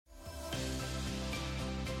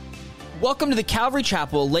Welcome to the Calvary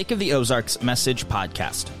Chapel Lake of the Ozarks Message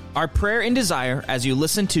Podcast. Our prayer and desire as you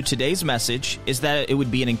listen to today's message is that it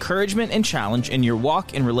would be an encouragement and challenge in your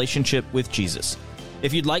walk and relationship with Jesus.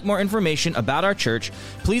 If you'd like more information about our church,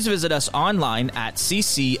 please visit us online at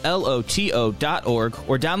ccloto.org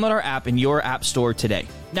or download our app in your app store today.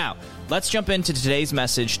 Now, let's jump into today's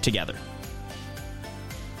message together.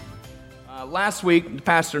 Last week,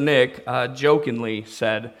 Pastor Nick jokingly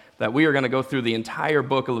said that we are going to go through the entire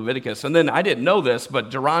book of Leviticus. And then I didn't know this,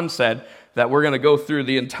 but Duran said that we're going to go through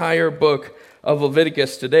the entire book of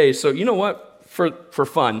Leviticus today. So you know what? For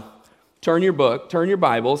fun, turn your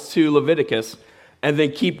Bibles to Leviticus and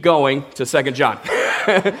then keep going to 2 John.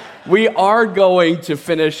 We are going to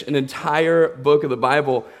finish an entire book of the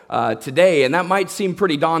Bible today, and that might seem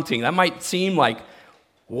pretty daunting. That might seem like,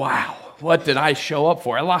 wow, what did I show up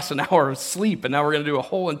for? I lost an hour of sleep, and now we're going to do a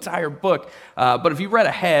whole entire book. But if you read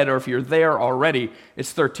ahead, or if you're there already,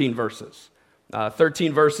 it's 13 verses.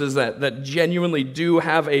 13 verses that genuinely do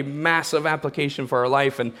have a massive application for our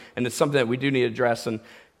life, and it's something that we do need to address, and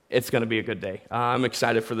it's going to be a good day. I'm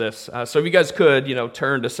excited for this. So if you guys could,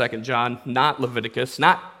 turn to 2 John, not Leviticus,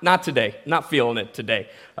 not today, not feeling it today,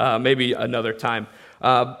 maybe another time.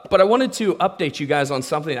 But I wanted to update you guys on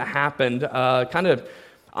something that happened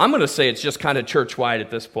I'm going to say it's just kind of church-wide at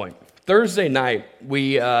this point. Thursday night,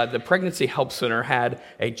 the Pregnancy Help Center had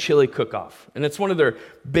a chili cook-off, and it's one of their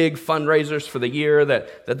big fundraisers for the year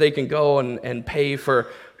that they can go and pay for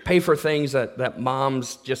things that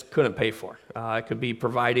moms just couldn't pay for. It could be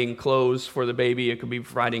providing clothes for the baby, it could be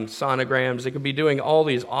providing sonograms, it could be doing all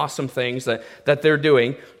these awesome things that they're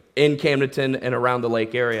doing in Camdenton and around the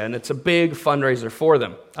lake area, and it's a big fundraiser for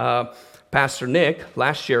them. Pastor Nick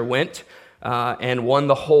last year went and won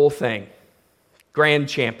the whole thing. Grand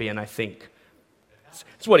champion, I think.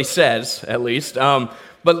 That's what he says, at least.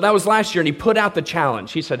 But that was last year, and he put out the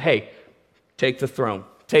challenge. He said, hey, take the throne.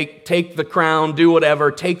 Take the crown, do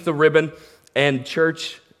whatever, take the ribbon. And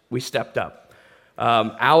church, we stepped up.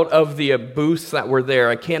 Out of the booths that were there,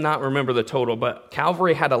 I cannot remember the total, but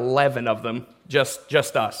Calvary had 11 of them,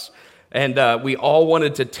 just us. And we all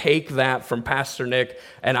wanted to take that from Pastor Nick,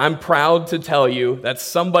 and I'm proud to tell you that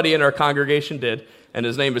somebody in our congregation did, and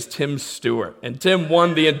his name is Tim Stewart. And Tim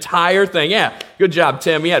won the entire thing. Yeah, good job,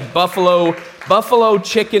 Tim. He had buffalo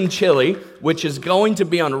chicken chili, which is going to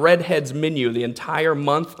be on Redhead's menu the entire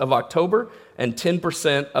month of October, and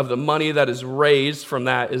 10% of the money that is raised from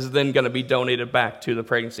that is then going to be donated back to the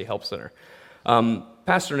Pregnancy Help Center.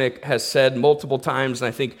 Pastor Nick has said multiple times, and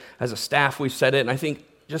I think as a staff we've said it, and I think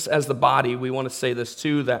just as the body, we want to say this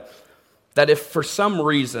too, that if for some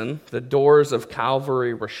reason the doors of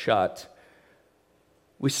Calvary were shut,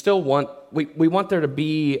 we still want there to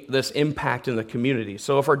be this impact in the community.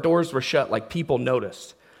 So if our doors were shut, like people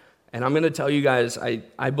noticed. And I'm going to tell you guys,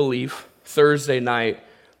 I believe Thursday night,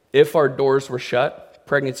 if our doors were shut,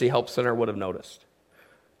 Pregnancy Help Center would have noticed.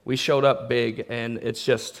 We showed up big, and it's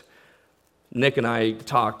just, Nick and I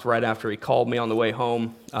talked right after he called me on the way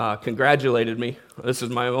home, congratulated me. This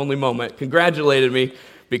is my only moment. Congratulated me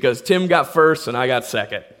because Tim got first and I got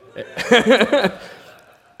second.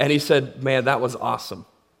 And he said, man, that was awesome.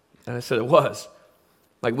 And I said, it was.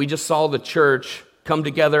 Like, we just saw the church come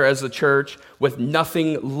together as the church with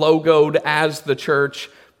nothing logoed as the church,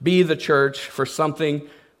 be the church for something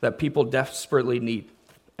that people desperately need.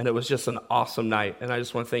 And it was just an awesome night. And I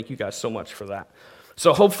just want to thank you guys so much for that.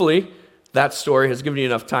 So hopefully that story has given you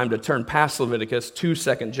enough time to turn past Leviticus to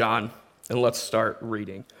 2 John, and let's start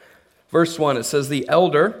reading. Verse 1, it says, the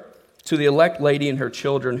elder to the elect lady and her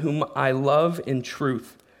children, whom I love in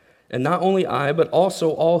truth, and not only I, but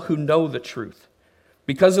also all who know the truth,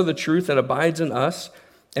 because of the truth that abides in us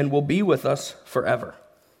and will be with us forever.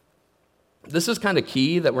 This is kind of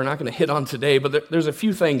key that we're not going to hit on today, but there's a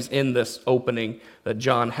few things in this opening that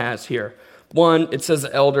John has here. One, it says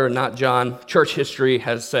the elder, not John. Church history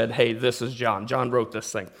has said, hey, this is John. John wrote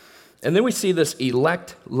this thing. And then we see this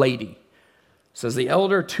elect lady. It says the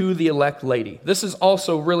elder to the elect lady. This is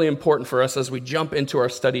also really important for us as we jump into our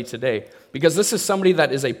study today, because this is somebody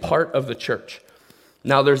that is a part of the church.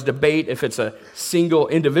 Now, there's debate if it's a single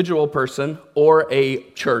individual person or a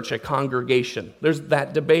church, a congregation. There's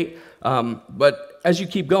that debate. But as you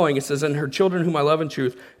keep going, it says, and her children whom I love in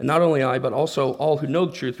truth, and not only I, but also all who know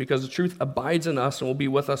the truth, because the truth abides in us and will be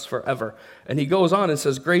with us forever. And he goes on and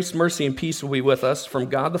says, grace, mercy, and peace will be with us from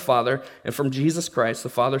God the Father and from Jesus Christ, the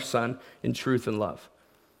Father's Son, in truth and love.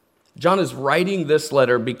 John is writing this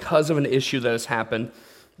letter because of an issue that happened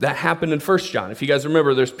in 1 John. If you guys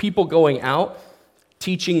remember, there's people going out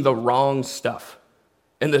teaching the wrong stuff.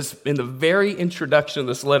 In the very introduction of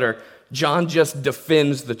this letter, John just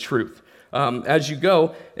defends the truth. As you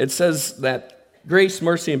go, it says that grace,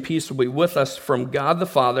 mercy, and peace will be with us from God the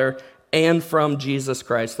Father and from Jesus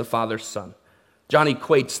Christ, the Father's Son. John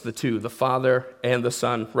equates the two, the Father and the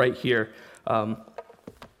Son, right here. And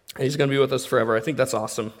he's going to be with us forever. I think that's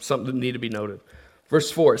awesome, something that need to be noted.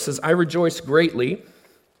 Verse 4, it says, I rejoice greatly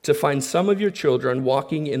to find some of your children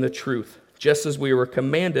walking in the truth, just as we were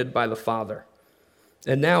commanded by the Father.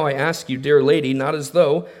 And now I ask you, dear lady, not as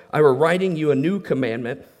though I were writing you a new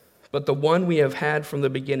commandment, but the one we have had from the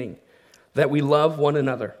beginning, that we love one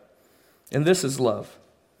another. And this is love,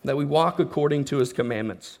 that we walk according to his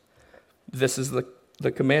commandments. This is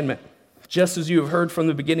the commandment, just as you have heard from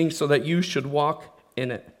the beginning, so that you should walk in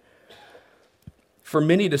it. For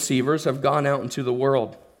many deceivers have gone out into the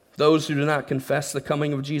world, those who do not confess the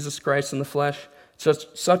coming of Jesus Christ in the flesh,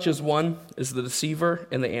 such as one is the deceiver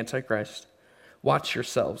and the Antichrist. Watch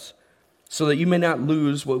yourselves, so that you may not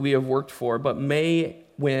lose what we have worked for, but may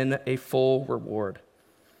win a full reward.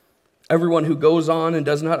 Everyone who goes on and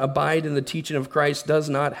does not abide in the teaching of Christ does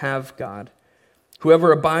not have God.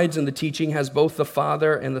 Whoever abides in the teaching has both the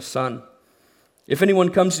Father and the Son. If anyone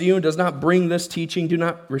comes to you and does not bring this teaching, do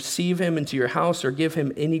not receive him into your house or give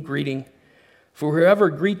him any greeting. For whoever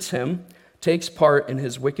greets him takes part in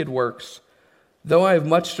his wicked works. Though I have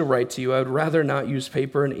much to write to you, I would rather not use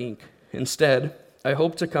paper and ink. Instead, I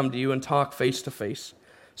hope to come to you and talk face to face,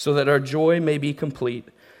 so that our joy may be complete.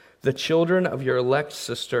 The children of your elect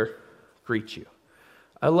sister greet you.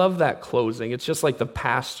 I love that closing. It's just like the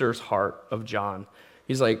pastor's heart of John.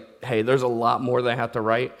 He's like, hey, there's a lot more that I have to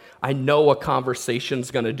write. I know a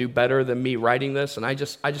conversation's going to do better than me writing this, and I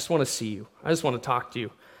just want to see you. I just want to talk to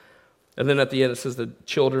you. And then at the end it says, the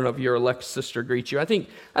children of your elect sister greet you. I think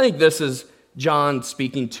this is John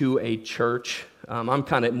speaking to a church. I'm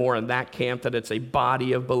kind of more in that camp, that it's a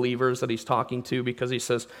body of believers that he's talking to, because he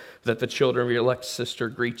says that the children of your elect sister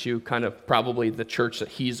greet you, kind of probably the church that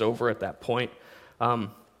he's over at that point. But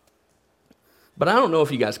I don't know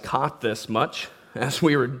if you guys caught this much as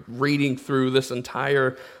we were reading through this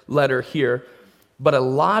entire letter here, but a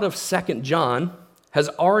lot of 2 John has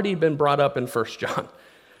already been brought up in 1 John.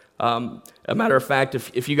 A matter of fact,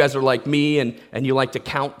 if you guys are like me and you like to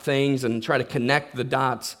count things and try to connect the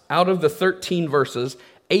dots, out of the 13 verses,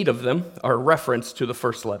 8 of them are reference to the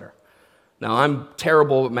first letter. Now, I'm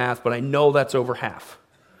terrible at math, but I know that's over half.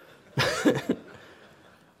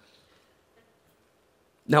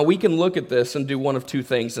 Now, we can look at this and do one of two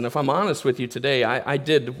things, and if I'm honest with you today, I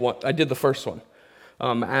did the first one.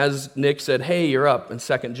 As Nick said, hey, you're up in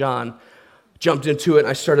 2 John, jumped into it, and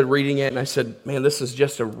I started reading it, and I said, man, this is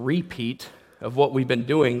just a repeat of what we've been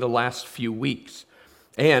doing the last few weeks.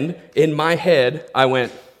 And in my head, I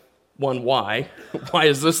went, one, why? Why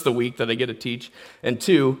is this the week that I get to teach? And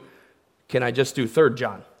two, can I just do 3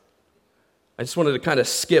 John? I just wanted to kind of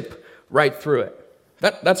skip right through it.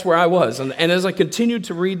 That's where I was. And as I continued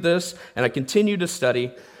to read this and I continued to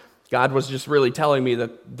study, God was just really telling me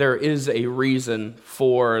that there is a reason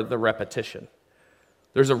for the repetition.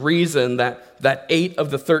 There's a reason that 8 of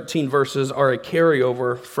the 13 verses are a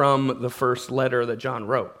carryover from the first letter that John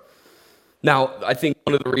wrote. Now, I think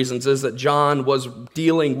one of the reasons is that John was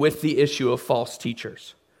dealing with the issue of false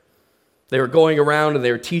teachers. They were going around and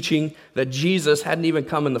they were teaching that Jesus hadn't even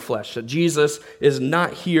come in the flesh, that Jesus is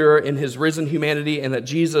not here in his risen humanity, and that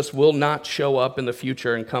Jesus will not show up in the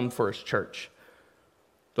future and come for his church.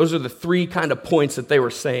 Those are the 3 kind of points that they were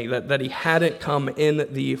saying, that he hadn't come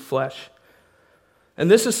in the flesh. And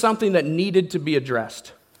this is something that needed to be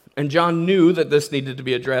addressed. And John knew that this needed to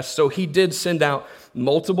be addressed, so he did send out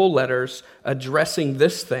multiple letters addressing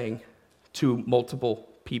this thing to multiple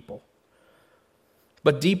people.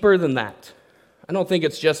 But deeper than that, I don't think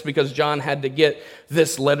it's just because John had to get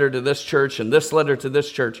this letter to this church and this letter to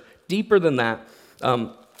this church. Deeper than that,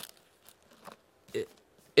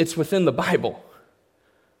 it's within the Bible.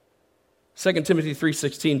 2 Timothy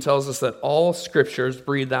 3:16 tells us that all Scripture is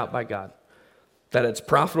breathed out by God, that it's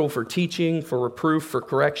profitable for teaching, for reproof, for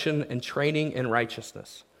correction, and training in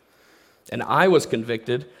righteousness. And I was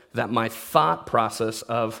convicted that my thought process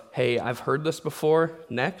of, hey, I've heard this before,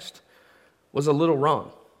 next, was a little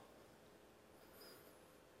wrong.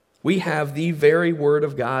 We have the very Word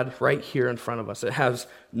of God right here in front of us. It has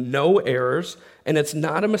no errors, and it's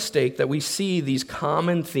not a mistake that we see these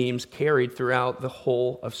common themes carried throughout the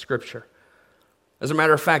whole of Scripture. As a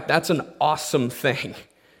matter of fact, that's an awesome thing.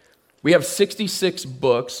 We have 66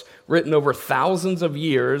 books written over thousands of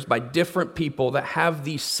years by different people that have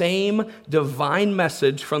the same divine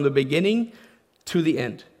message from the beginning to the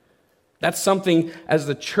end. That's something, as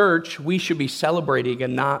the church, we should be celebrating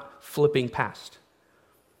and not flipping past.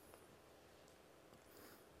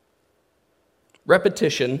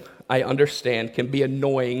 Repetition, I understand, can be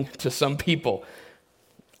annoying to some people.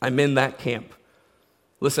 I'm in that camp.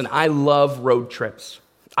 Listen, I love road trips.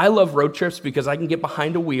 I love road trips because I can get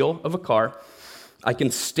behind a wheel of a car, I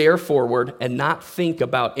can stare forward and not think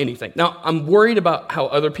about anything. Now, I'm worried about how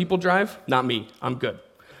other people drive. Not me. I'm good.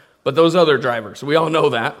 But those other drivers, we all know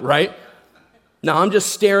that, right? Now, I'm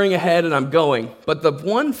just staring ahead and I'm going. But the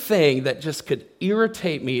one thing that just could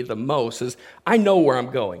irritate me the most is I know where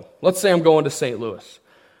I'm going. Let's say I'm going to St. Louis.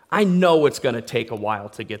 I know it's going to take a while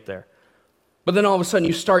to get there. But then all of a sudden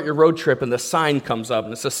you start your road trip and the sign comes up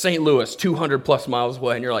and it says St. Louis, 200 plus miles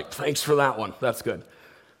away. And you're like, thanks for that one. That's good.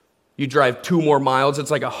 You drive 2 more miles, it's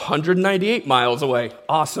like 198 miles away.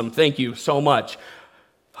 Awesome, thank you so much.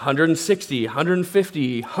 160,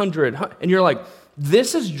 150, 100, and you're like,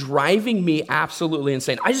 this is driving me absolutely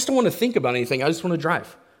insane. I just don't want to think about anything, I just want to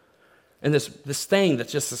drive. And this thing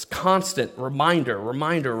that's just this constant reminder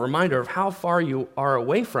of how far you are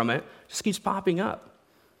away from it just keeps popping up.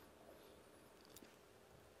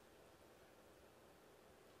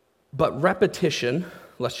 But repetition,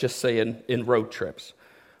 let's just say in road trips,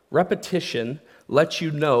 repetition lets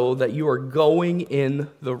you know that you are going in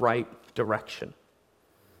the right direction.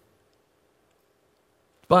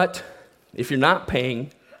 But if you're not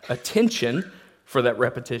paying attention for that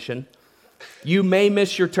repetition, you may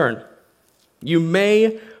miss your turn. You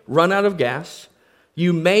may run out of gas.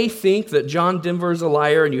 You may think that John Denver is a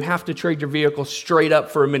liar and you have to trade your vehicle straight up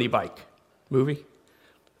for a mini bike. Movie?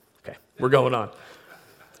 Okay, we're going on.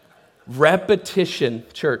 Repetition,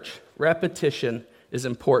 church, repetition is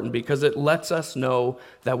important because it lets us know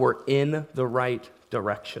that we're in the right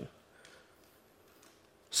direction.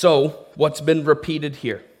 So, what's been repeated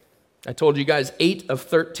here? I told you guys 8 of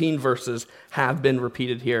 13 verses have been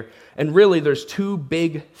repeated here. And really, there's 2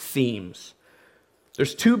 big themes.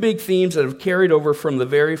 There's 2 big themes that have carried over from the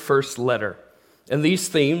very first letter. And these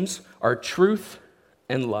themes are truth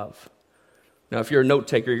and love. Now, if you're a note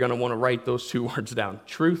taker, you're going to want to write those 2 words down.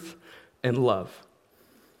 Truth and love.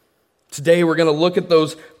 Today, we're going to look at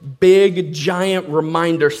those big, giant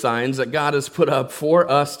reminder signs that God has put up for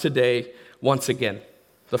us today once again.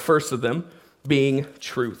 The first of them being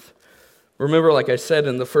truth. Remember, like I said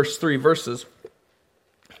in the first 3 verses,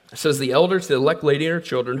 it says, the elders, the elect lady and her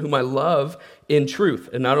children, whom I love in truth.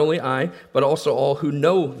 And not only I, but also all who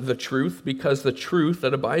know the truth, because the truth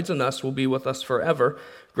that abides in us will be with us forever.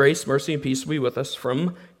 Grace, mercy, and peace will be with us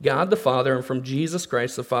from God the Father and from Jesus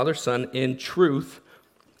Christ, the Father, Son, in truth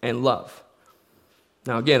and love.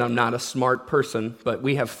 Now, again, I'm not a smart person, but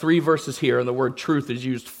we have 3 verses here, and the word truth is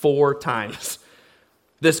used 4 times.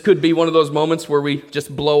 This could be one of those moments where we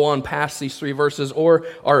just blow on past these 3 verses, or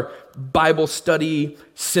our Bible study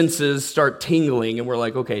senses start tingling, and we're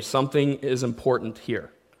like, okay, something is important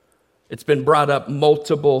here. It's been brought up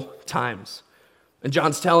multiple times. And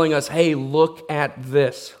John's telling us, hey, look at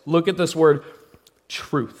this. Look at this word,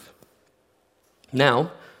 truth.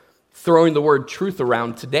 Now, throwing the word truth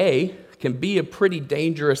around today can be a pretty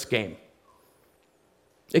dangerous game.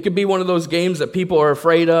 It could be one of those games that people are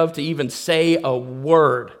afraid of to even say a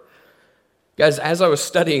word. Guys, as I was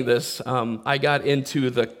studying this, I got into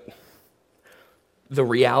the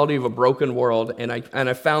reality of a broken world, and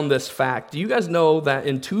I found this fact. Do you guys know that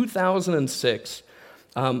in 2006,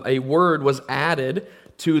 a word was added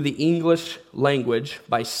to the English language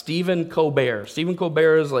by Stephen Colbert? Stephen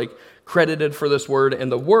Colbert is like credited for this word, and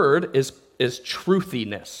the word is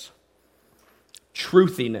truthiness.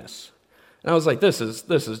 Truthiness. And I was like, this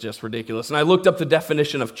is just ridiculous. And I looked up the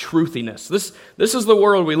definition of truthiness. This is the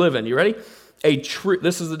world we live in. You ready?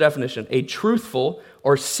 This is the definition. A truthful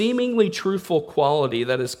or seemingly truthful quality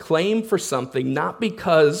that is claimed for something not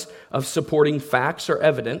because of supporting facts or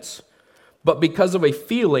evidence, but because of a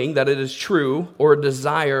feeling that it is true or a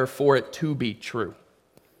desire for it to be true.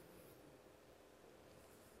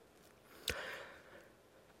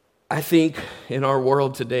 I think in our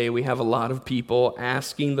world today, we have a lot of people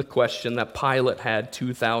asking the question that Pilate had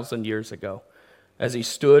 2,000 years ago as he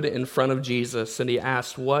stood in front of Jesus and he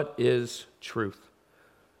asked, what is truth?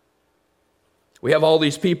 We have all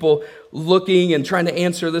these people looking and trying to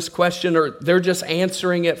answer this question, or they're just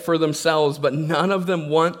answering it for themselves, but none of them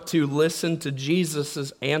want to listen to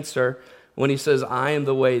Jesus' answer when he says, I am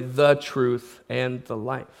the way, the truth, and the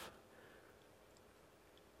life.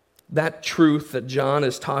 That truth that John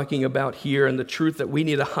is talking about here, and the truth that we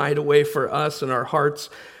need to hide away for us in our hearts,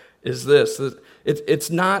 is this. It's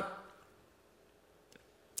not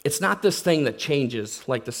this thing that changes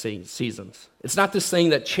like the seasons. It's not this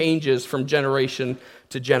thing that changes from generation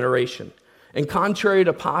to generation. And contrary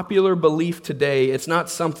to popular belief today, it's not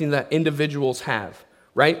something that individuals have.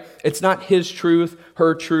 right? It's not his truth,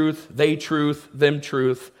 her truth, they truth, them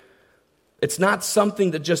truth. It's not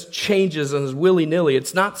something that just changes and is willy-nilly.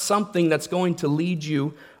 It's not something that's going to lead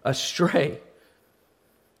you astray.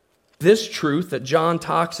 This truth that John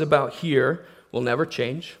talks about here will never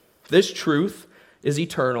change. This truth is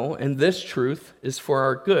eternal, and this truth is for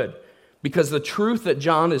our good. Because the truth that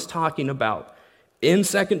John is talking about in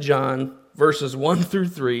 2 John verses 1 through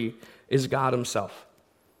 3 is God himself.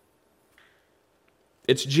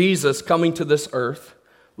 It's Jesus coming to this earth,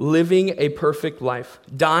 living a perfect life,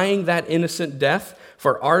 dying that innocent death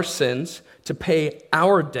for our sins to pay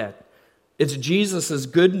our debt. It's Jesus'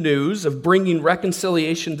 good news of bringing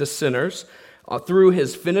reconciliation to sinners through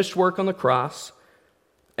his finished work on the cross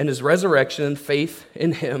and his resurrection and faith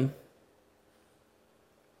in him.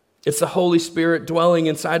 It's the Holy Spirit dwelling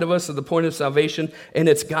inside of us at the point of salvation, and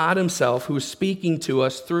it's God himself who is speaking to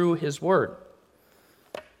us through his word.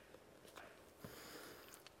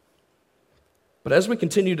 But as we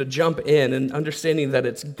continue to jump in and understanding that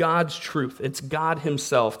it's God's truth, it's God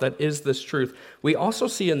himself that is this truth, we also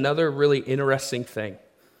see another really interesting thing.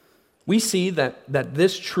 We see that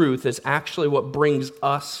this truth is actually what brings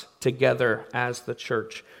us together as the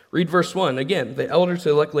church. Read verse 1 again. The elders, the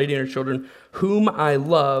elect lady, and her children, whom I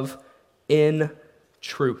love in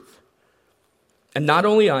truth. And not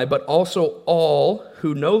only I, but also all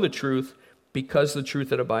who know the truth, because the truth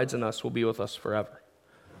that abides in us will be with us forever.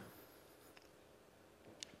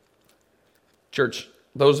 Church,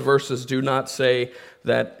 those verses do not say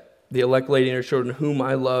that the elect lady and her children, whom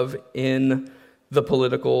I love in the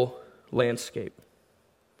political landscape.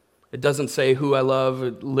 It doesn't say who I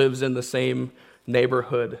love lives in the same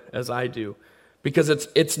neighborhood as I do. Because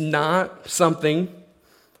it's not something,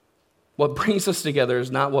 what brings us together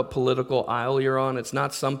is not what political aisle you're on. It's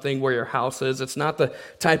not something where your house is. It's not the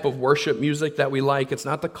type of worship music that we like. It's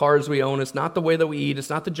not the cars we own. It's not the way that we eat. It's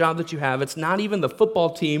not the job that you have. It's not even the football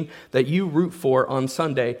team that you root for on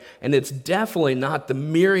Sunday. And it's definitely not the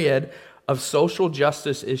myriad of social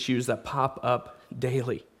justice issues that pop up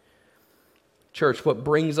daily. Church, what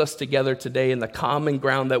brings us together today and the common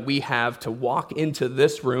ground that we have to walk into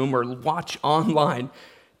this room or watch online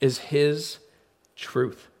is his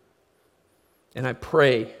truth. And I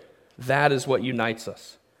pray that is what unites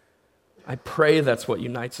us. I pray that's what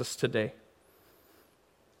unites us today.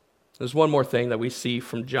 There's one more thing that we see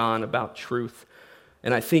from John about truth,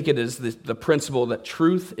 and I think it is the principle that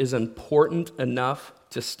truth is important enough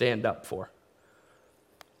to stand up for.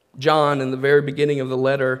 John, in the very beginning of the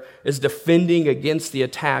letter, is defending against the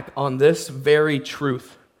attack on this very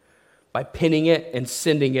truth by pinning it and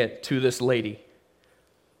sending it to this lady.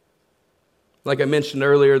 Like I mentioned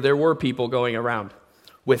earlier, there were people going around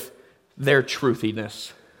with their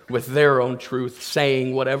truthiness, with their own truth,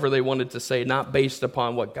 saying whatever they wanted to say, not based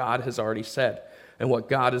upon what God has already said and what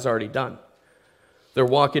God has already done. They're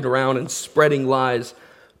walking around and spreading lies.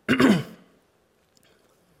 In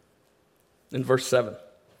verse 7.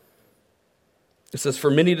 It says,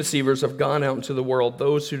 for many deceivers have gone out into the world,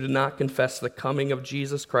 those who do not confess the coming of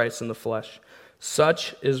Jesus Christ in the flesh.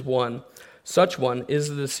 Such one is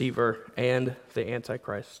the deceiver and the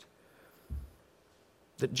Antichrist.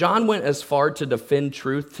 That John went as far to defend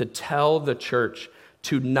truth, to tell the church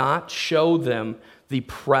to not show them the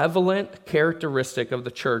prevalent characteristic of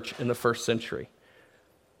the church in the first century.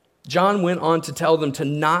 John went on to tell them to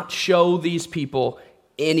not show these people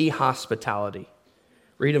any hospitality.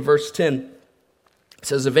 Read in verse 10. It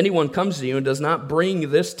says, if anyone comes to you and does not bring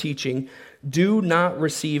this teaching, do not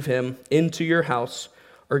receive him into your house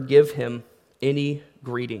or give him any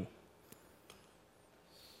greeting.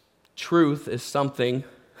 Truth is something,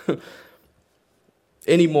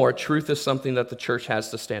 truth is something that the church has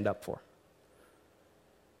to stand up for.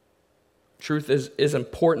 Truth is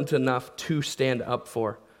important enough to stand up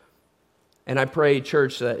for. And I pray,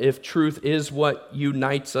 church, that if truth is what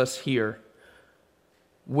unites us here,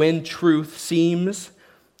 when truth seems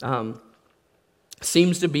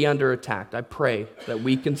to be under attack, I pray that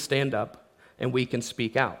we can stand up and we can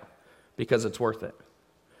speak out because it's worth it.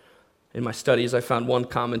 In my studies, I found one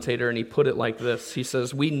commentator and he put it like this. He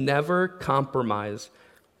says, we never compromise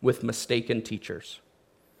with mistaken teachers.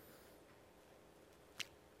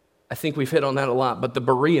 I think we've hit on that a lot, but the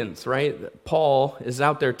Bereans, right? Paul is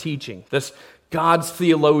out there teaching. This God's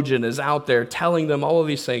theologian is out there telling them all of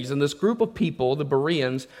these things. And this group of people, the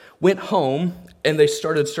Bereans, went home and they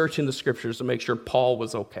started searching the scriptures to make sure Paul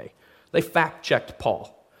was okay. They fact-checked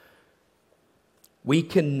Paul. We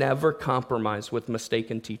can never compromise with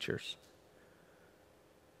mistaken teachers.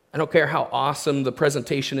 I don't care how awesome the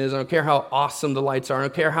presentation is. I don't care how awesome the lights are. I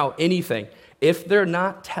don't care how anything. If they're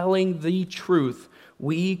not telling the truth,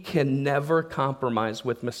 we can never compromise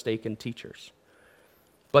with mistaken teachers.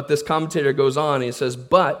 But this commentator goes on and he says,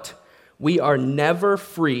 but we are never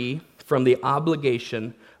free from the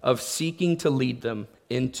obligation of seeking to lead them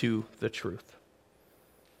into the truth.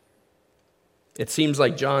 It seems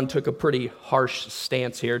like John took a pretty harsh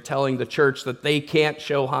stance here, telling the church that they can't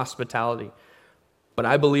show hospitality. But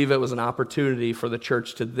I believe it was an opportunity for the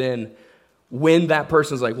church to then, when that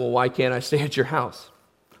person's like, well, why can't I stay at your house?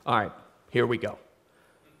 All right, here we go.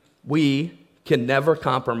 We can never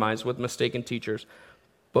compromise with mistaken teachers,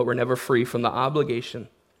 but we're never free from the obligation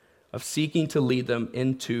of seeking to lead them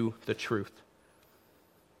into the truth.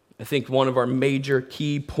 I think one of our major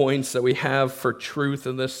key points that we have for truth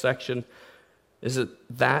in this section is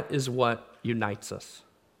that is what unites us.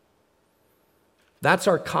 That's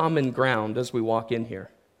our common ground as we walk in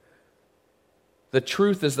here. The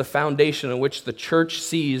truth is the foundation on which the church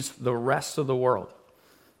sees the rest of the world.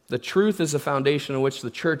 The truth is the foundation on which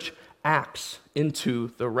the church acts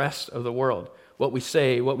into the rest of the world. What we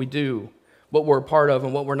say, what we do, what we're a part of,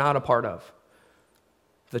 and what we're not a part of.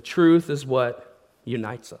 The truth is what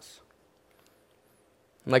unites us.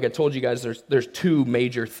 And like I told you guys, there's two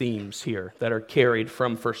major themes here that are carried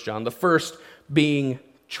from 1 John. The first being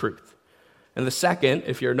truth. And the second,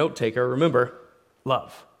 if you're a note taker, remember,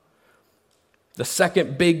 love. The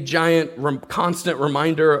second big, giant, constant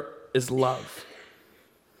reminder is love.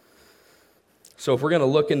 So if we're going to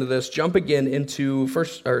look into this, jump again into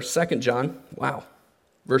 2 John. Wow.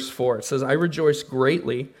 Verse 4. It says, I rejoice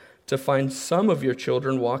greatly to find some of your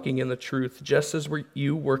children walking in the truth, just as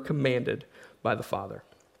you were commanded by the Father.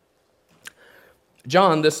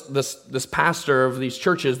 John, this pastor of these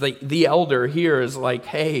churches, the elder here is like,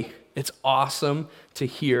 hey, it's awesome to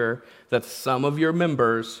hear that some of your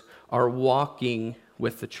members are walking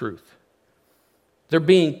with the truth. They're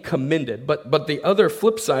being commended. But the other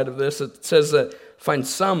flip side of this, it says that find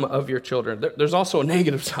some of your children. There's also a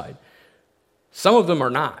negative side. Some of them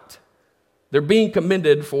are not. They're being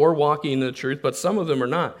commended for walking in the truth, but some of them are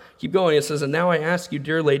not. Keep going. It says, and now I ask you,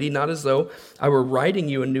 dear lady, not as though I were writing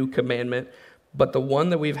you a new commandment, but the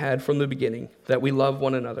one that we've had from the beginning, that we love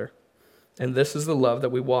one another. And this is the love that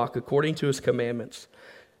we walk according to his commandments.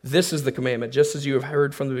 This is the commandment, just as you have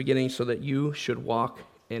heard from the beginning, so that you should walk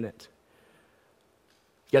in it.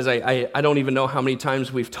 Guys, I don't even know how many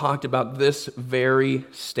times we've talked about this very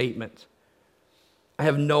statement. I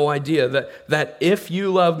have no idea that if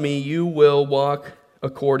you love me, you will walk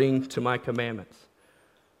according to my commandments.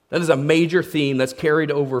 That is a major theme that's carried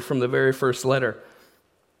over from the very first letter.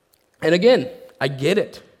 And again, I get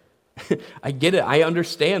it. I get it. I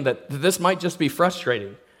understand that this might just be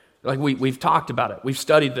frustrating. Like we've talked about it. We've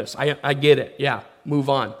studied this. I get it. Yeah, move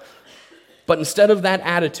on. But instead of that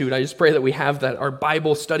attitude, I just pray that we have that our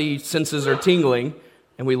Bible study senses are tingling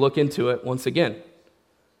and we look into it once again.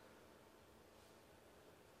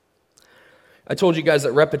 I told you guys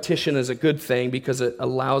that repetition is a good thing because it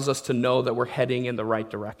allows us to know that we're heading in the right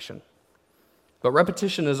direction. But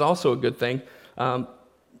repetition is also a good thing.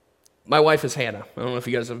 My wife is Hannah. I don't know if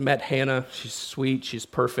you guys have met Hannah. She's sweet. She's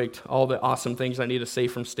perfect. All the awesome things I need to say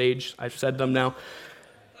from stage, I've said them now.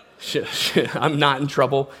 I'm not in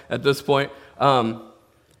trouble at this point.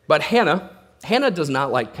 But Hannah does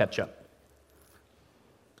not like ketchup.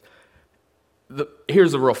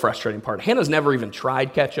 Here's the real frustrating part. Hannah's never even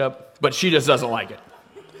tried ketchup, but she just doesn't like it.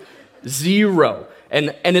 Zero.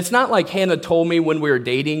 And it's not like Hannah told me when we were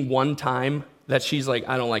dating one time that she's like,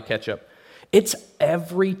 I don't like ketchup. It's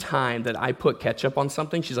every time that I put ketchup on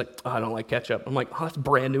something, she's like, oh, I don't like ketchup. I'm like, oh, that's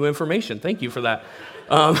brand new information. Thank you for that.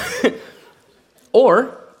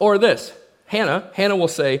 Or this. Hannah will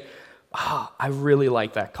say, I really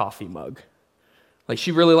like that coffee mug. Like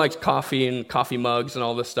she really likes coffee and coffee mugs and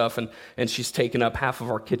all this stuff, and she's taken up half of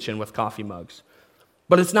our kitchen with coffee mugs.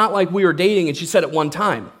 But it's not like we were dating and she said it one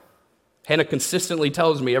time. Hannah consistently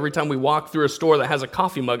tells me every time we walk through a store that has a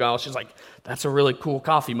coffee mug aisle, she's like, that's a really cool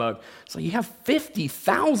coffee mug. It's like, you have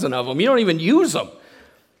 50,000 of them. You don't even use them.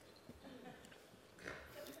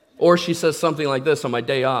 Or she says something like this on my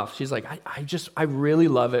day off. She's like, I really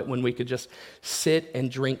love it when we could just sit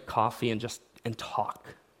and drink coffee and talk.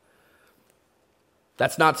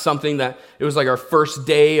 That's not something that, it was like our first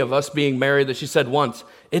day of us being married that she said once.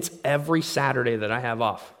 It's every Saturday that I have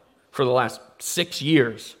off for the last 6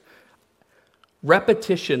 years.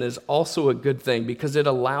 Repetition is also a good thing because it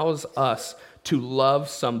allows us to love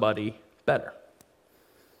somebody better.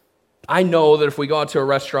 I know that if we go out to a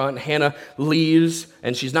restaurant and Hannah leaves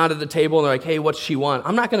and she's not at the table and they're like, hey, what's she want?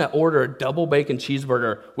 I'm not going to order a double bacon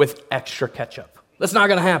cheeseburger with extra ketchup. That's not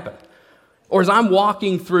going to happen. Or as I'm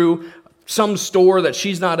walking through some store that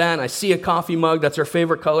she's not at and I see a coffee mug that's her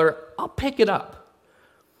favorite color, I'll pick it up.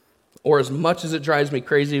 or as much as it drives me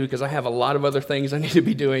crazy because I have a lot of other things I need to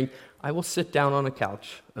be doing, I will sit down on a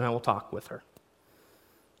couch and I will talk with her.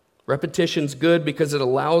 Repetition's good because it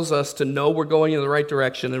allows us to know we're going in the right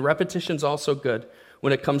direction, and repetition's also good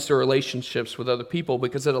when it comes to relationships with other people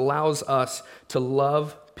because it allows us to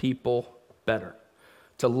love people better,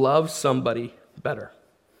 to love somebody better.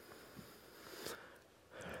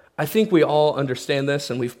 I think we all understand this,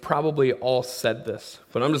 and we've probably all said this,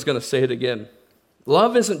 but I'm just going to say it again.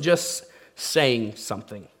 Love isn't just saying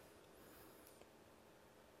something.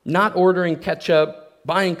 Not ordering ketchup,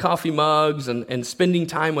 buying coffee mugs, and spending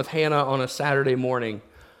time with Hannah on a Saturday morning.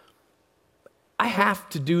 I have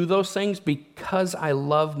to do those things because I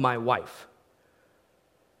love my wife.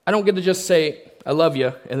 I don't get to just say, I love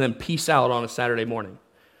you, and then peace out on a Saturday morning.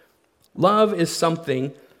 Love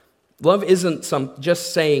isn't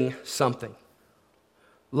just saying something.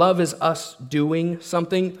 Love is us doing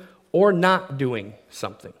something or not doing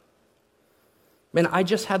something. Man, I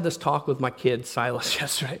just had this talk with my kid, Silas,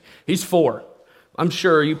 yesterday. He's 4. I'm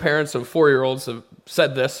sure you parents of 4-year-olds have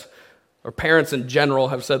said this, or parents in general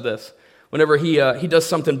have said this. Whenever he does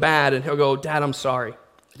something bad and he'll go, Dad, I'm sorry.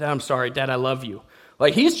 Dad, I'm sorry. Dad, I love you.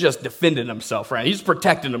 Like, he's just defending himself, right? He's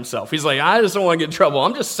protecting himself. He's like, I just don't want to get in trouble.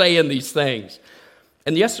 I'm just saying these things.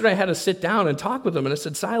 And yesterday I had to sit down and talk with him, and I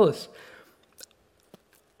said, Silas,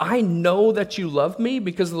 I know that you love me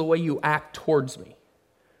because of the way you act towards me.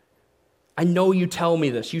 I know you tell me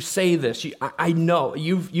this. You say this. I know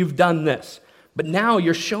you've done this. But now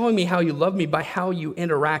you're showing me how you love me by how you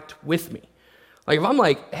interact with me. Like, if I'm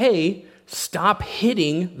like, hey, stop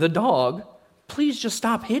hitting the dog, please just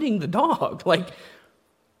stop hitting the dog. Like,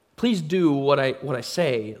 please do what I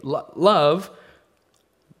say. Love,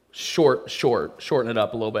 shorten it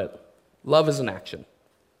up a little bit. Love is an action.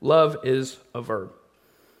 Love is a verb.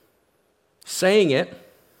 Saying it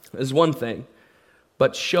is one thing,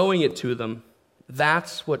 but showing it to them,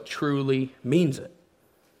 that's what truly means it.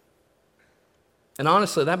 And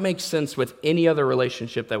honestly, that makes sense with any other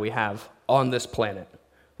relationship that we have on this planet,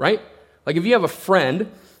 right? Like, if you have a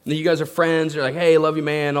friend, and you guys are friends, you're like, hey, love you,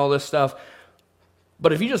 man, all this stuff.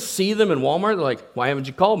 But if you just see them in Walmart, they're like, why haven't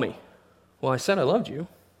you called me? Well, I said I loved you.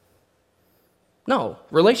 No,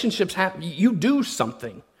 relationships you do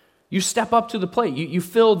something. You step up to the plate. You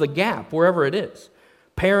fill the gap wherever it is.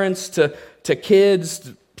 Parents to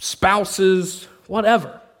kids, spouses,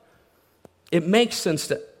 whatever. It makes sense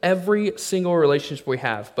to every single relationship we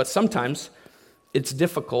have, but sometimes it's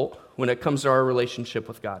difficult when it comes to our relationship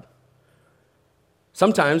with God.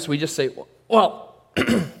 Sometimes we just say, well,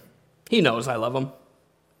 he knows I love him.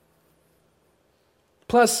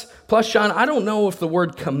 Plus, Sean, I don't know if the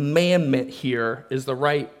word commandment here is the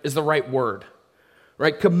right word.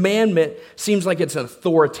 Right? Commandment seems like it's an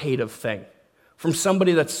authoritative thing. From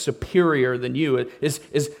somebody that's superior than you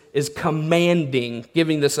is commanding,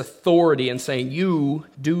 giving this authority and saying, you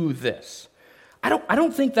do this. I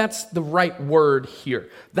don't think that's the right word here.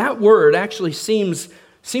 That word actually seems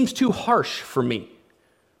too harsh for me.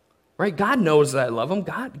 Right? God knows that I love him.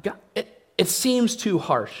 God it seems too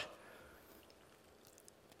harsh.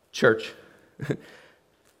 Church,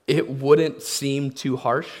 it wouldn't seem too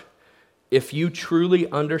harsh if you truly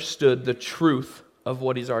understood the truth of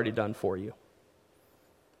what he's already done for you.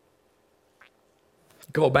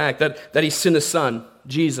 Go back, that he sent his son,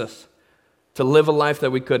 Jesus, to live a life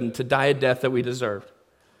that we couldn't, to die a death that we deserved,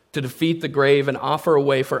 to defeat the grave and offer a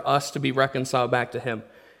way for us to be reconciled back to him.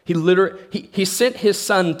 He sent his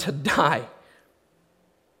son to die.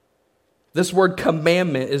 This word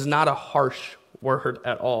commandment is not a harsh word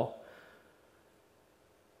at all.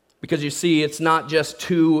 Because you see, it's not just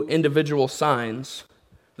two individual signs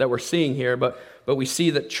that we're seeing here, but we see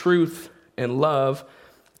that truth and love,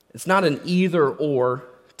 it's not an either-or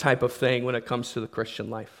type of thing when it comes to the Christian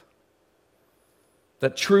life.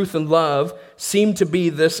 That truth and love seem to be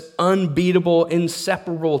this unbeatable,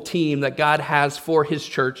 inseparable team that God has for his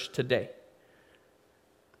church today.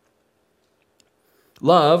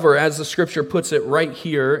 Love, or as the scripture puts it right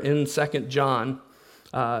here in 2 John,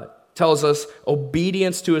 tells us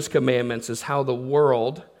obedience to his commandments is how the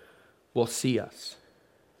world will see us.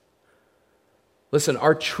 Listen,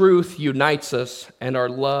 our truth unites us and our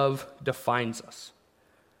love defines us.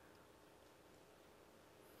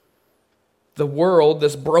 The world,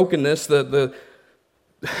 this brokenness, the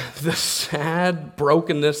sad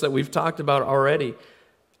brokenness that we've talked about already,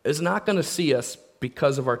 is not going to see us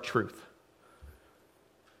because of our truth.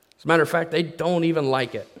 As a matter of fact, they don't even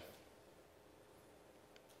like it.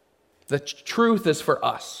 The truth is for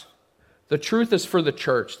us. The truth is for the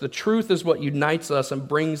church. The truth is what unites us and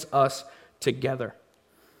brings us together.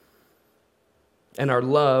 And our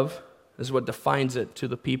love is what defines it to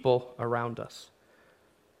the people around us.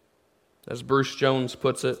 As Bruce Jones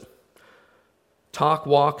puts it, talk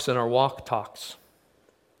walks and our walk talks.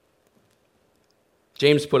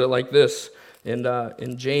 James put it like this.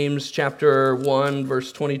 In James chapter 1,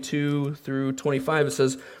 verse 22 through 25, it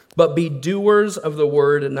says, "But be doers of the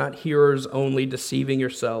word and not hearers only, deceiving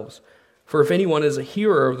yourselves. For if anyone is a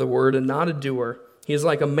hearer of the word and not a doer, he is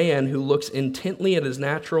like a man who looks intently at his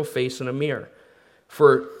natural face in a mirror.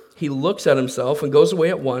 For he looks at himself and goes away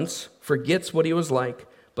at once, forgets what he was like.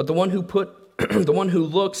 But the one who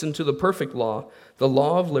looks into the perfect law, the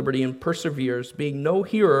law of liberty, and perseveres, being no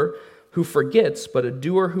hearer who forgets, but a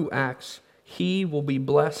doer who acts, he will be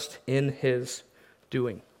blessed in his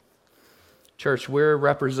doing." Church, we're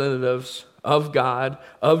representatives of God,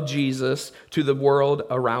 of Jesus, to the world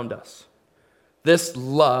around us. This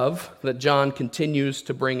love that John continues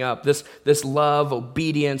to bring up, this love,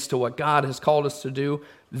 obedience to what God has called us to do,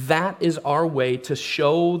 that is our way to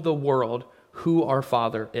show the world who our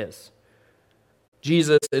Father is.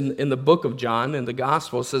 Jesus, in the book of John, in the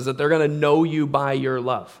Gospel, says that they're going to know you by your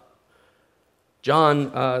love.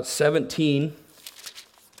 John 17,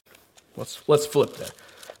 let's flip there.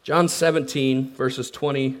 John 17, verses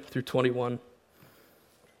 20 through 21.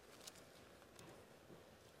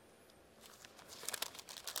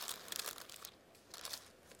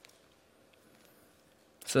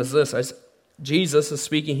 It says this, Jesus is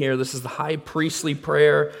speaking here. This is the high priestly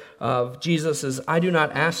prayer of Jesus. Is, "I do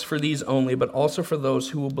not ask for these only, but also for those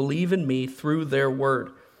who will believe in me through their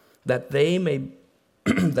word, that they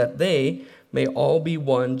may all be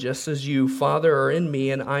one, just as you, Father, are in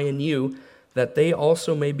me and I in you, that they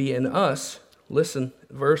also may be in us." Listen,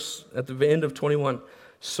 verse at the end of 21.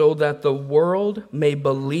 "So that the world may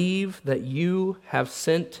believe that you have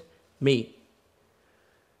sent me."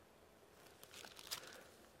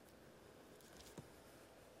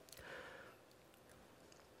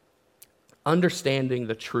 Understanding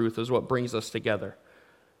the truth is what brings us together.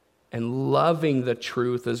 And loving the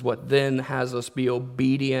truth is what then has us be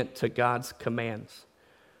obedient to God's commands.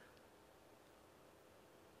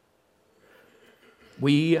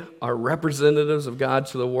 We are representatives of God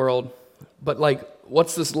to the world, but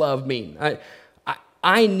what's this love mean?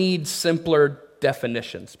 I need simpler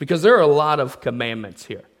definitions because there are a lot of commandments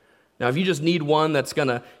here. Now, if you just need one that's going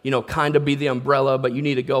to, kind of be the umbrella, but you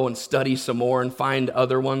need to go and study some more and find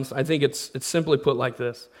other ones, I think it's simply put like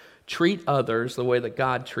this. Treat others the way that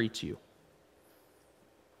God treats you.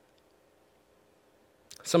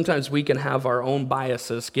 Sometimes we can have our own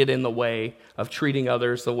biases get in the way of treating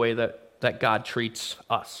others the way that God treats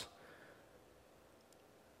us.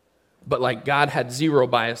 But God had zero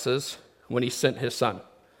biases when he sent his son.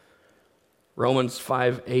 Romans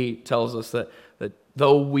 5:8 tells us that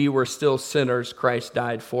though we were still sinners, Christ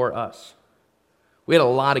died for us. We had a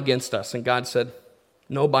lot against us, and God said,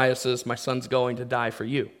 "No biases, my son's going to die for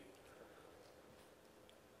you."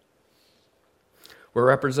 We're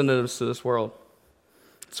representatives to this world.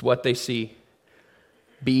 It's what they see.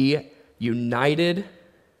 Be united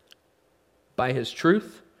by his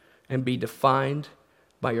truth and be defined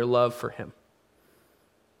by your love for him.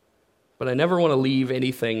 But I never want to leave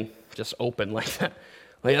anything just open like that.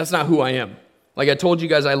 That's not who I am. Like I told you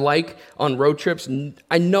guys, on road trips,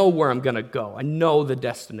 I know where I'm going to go. I know the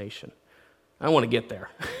destination. I want to get there.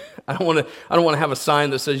 I don't want to have a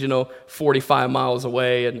sign that says, 45 miles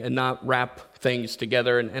away and not wrap things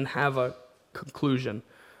together and have a conclusion.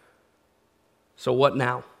 So what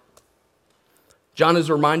now? John has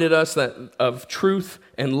reminded us of truth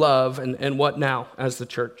and love, and what now as the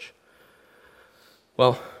church?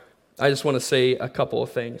 Well, I just want to say a couple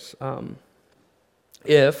of things.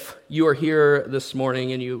 If you are here this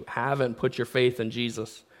morning and you haven't put your faith in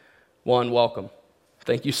Jesus, one, welcome.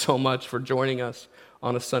 Thank you so much for joining us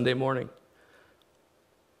on a Sunday morning.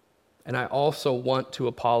 And I also want to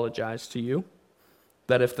apologize to you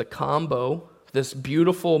that if the combo, this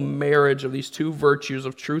beautiful marriage of these two virtues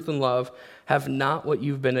of truth and love, have not what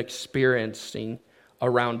you've been experiencing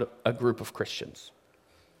around a group of Christians.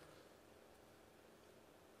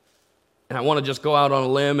 And I want to just go out on a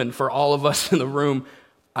limb, and for all of us in the room,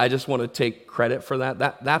 I just want to take credit for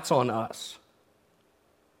that. That's on us.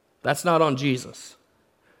 That's not on Jesus.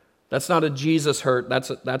 That's not a Jesus hurt. That's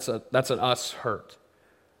an us hurt.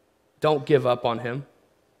 Don't give up on him.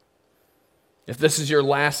 If this is your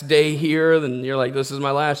last day here, then you're like, this is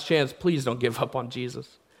my last chance. Please don't give up on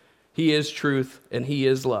Jesus. He is truth and he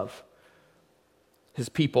is love. His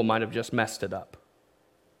people might have just messed it up.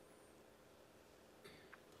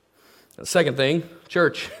 The second thing,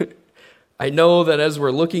 church, I know that as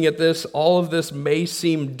we're looking at this, all of this may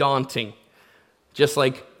seem daunting, just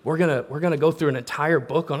like we're gonna go through an entire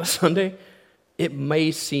book on a Sunday, it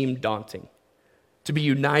may seem daunting to be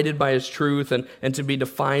united by his truth and to be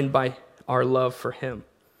defined by our love for him.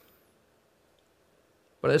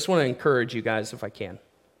 But I just want to encourage you guys if I can.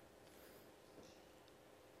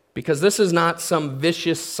 Because this is not some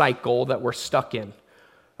vicious cycle that we're stuck in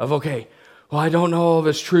of, okay, well, I don't know all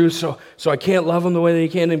this truth, so I can't love him the way that he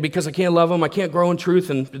can, and because I can't love him, I can't grow in truth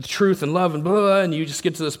and love and blah, blah, and you just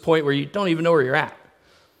get to this point where you don't even know where you're at.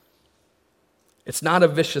 It's not a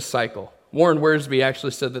vicious cycle. Warren Wiersbe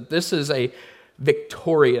actually said that this is a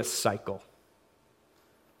victorious cycle.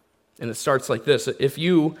 And it starts like this. If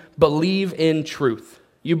you believe in truth,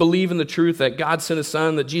 you believe in the truth that God sent his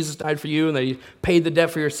son, that Jesus died for you, and that he paid the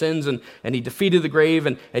debt for your sins, and he defeated the grave,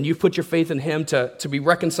 and you've put your faith in him to be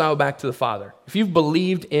reconciled back to the Father. If you've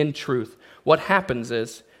believed in truth, what happens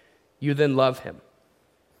is you then love him.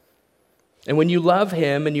 And when you love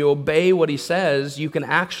him and you obey what he says, you can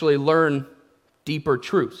actually learn deeper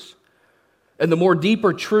truths. And the more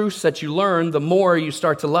deeper truths that you learn, the more you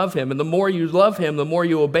start to love him. And the more you love him, the more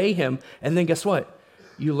you obey him. And then guess what?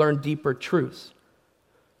 You learn deeper truths.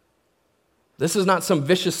 This is not some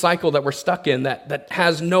vicious cycle that we're stuck in that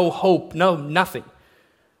has no hope, nothing.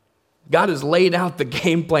 God has laid out the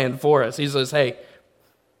game plan for us. He says, hey,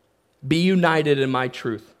 be united in my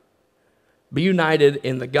truth. Be united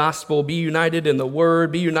in the gospel. Be united in the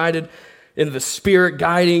word. Be united in the Spirit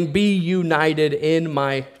guiding. Be united in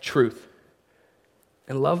my truth.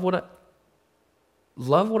 And love what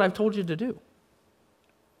I've told you to do.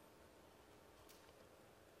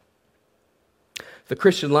 The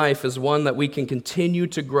Christian life is one that we can continue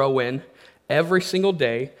to grow in every single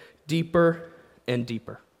day, deeper and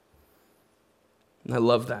deeper. And I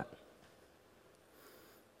love that.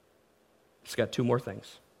 Just got two more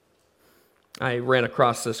things. I ran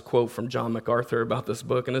across this quote from John MacArthur about this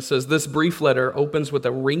book, and it says, "This brief letter opens with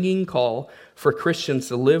a ringing call for Christians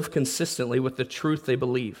to live consistently with the truth they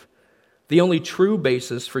believe. The only true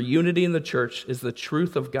basis for unity in the church is the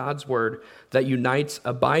truth of God's word that unites,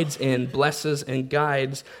 abides in, blesses, and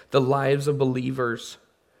guides the lives of believers.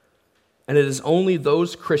 And it is only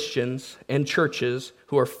those Christians and churches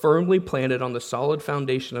who are firmly planted on the solid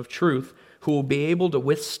foundation of truth who will be able to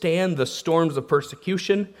withstand the storms of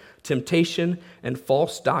persecution, temptation, and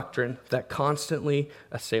false doctrine that constantly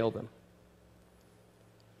assail them."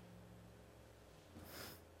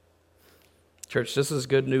 Church, this is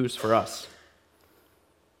good news for us.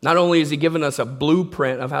 Not only has he given us a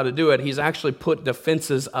blueprint of how to do it, he's actually put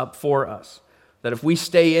defenses up for us. That if we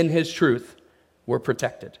stay in his truth, we're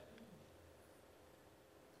protected.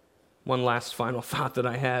 One last final thought that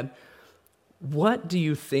I had. What do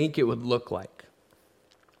you think it would look like?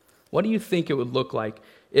 What do you think it would look like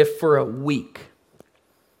if for a week,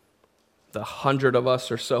 the 100 of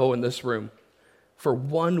us or so in this room, for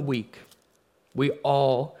 1 week, we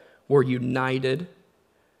all were united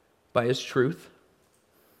by his truth,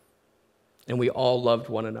 and we all loved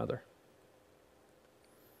one another?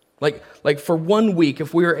 Like for 1 week,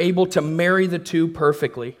 if we were able to marry the two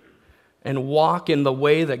perfectly and walk in the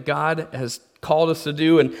way that God has called us to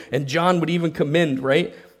do, and John would even commend,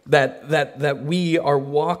 right, that we are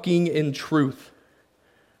walking in truth.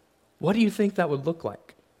 What do you think that would look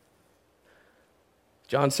like?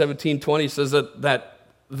 John 17:20 says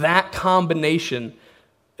that combination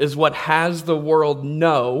is what has the world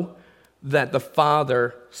know that the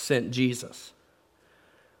Father sent Jesus.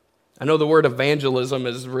 I know the word evangelism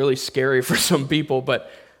is really scary for some people,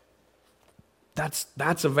 but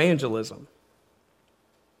that's evangelism.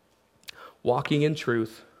 Walking in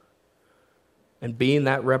truth and being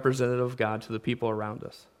that representative of God to the people around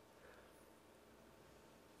us.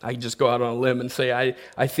 I just go out on a limb and say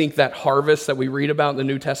I think that harvest that we read about in the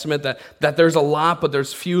New Testament, that there's a lot, but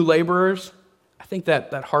there's few laborers, I think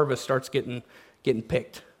that harvest starts getting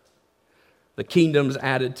picked. The kingdom's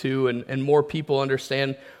added to, and more people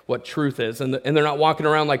understand what truth is. And they're not walking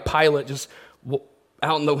around like Pilate just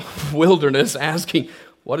out in the wilderness asking,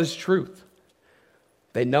 what is truth?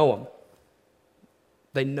 They know him.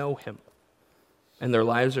 They know him. And their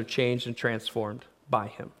lives are changed and transformed by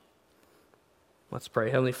him. Let's pray.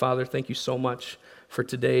 Heavenly Father, thank you so much for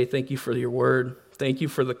today. Thank you for your word. Thank you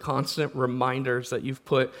for the constant reminders that you've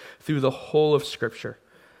put through the whole of Scripture.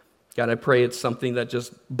 God, I pray it's something that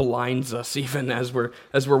just blinds us even as we're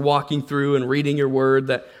walking through and reading your word,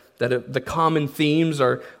 that the common themes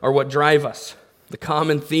are what drive us. The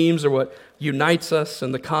common themes are what unites us,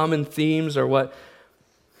 and the common themes are what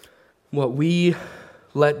we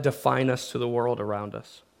let define us to the world around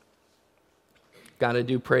us. God, I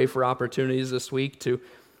do pray for opportunities this week to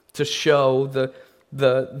show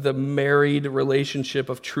the married relationship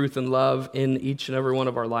of truth and love in each and every one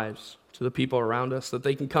of our lives to the people around us, that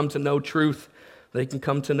they can come to know truth, they can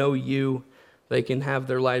come to know you, they can have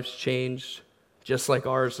their lives changed just like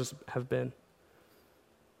ours have been.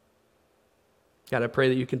 God, I pray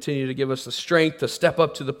that you continue to give us the strength to step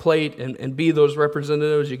up to the plate and be those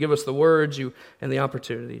representatives. You give us the words and the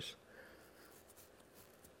opportunities.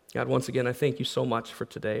 God, once again, I thank you so much for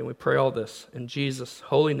today, and we pray all this in Jesus'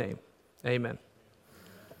 holy name. Amen.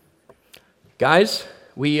 Guys,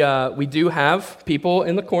 we do have people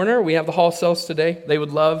in the corner. We have the hall cells today. They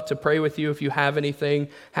would love to pray with you if you have anything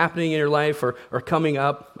happening in your life or coming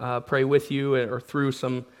up, pray with you or through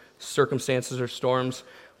some circumstances or storms.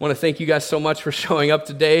 I want to thank you guys so much for showing up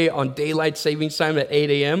today on Daylight Savings Time at 8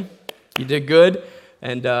 a.m. You did good,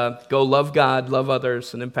 and go love God, love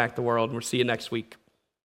others, and impact the world. We'll see you next week.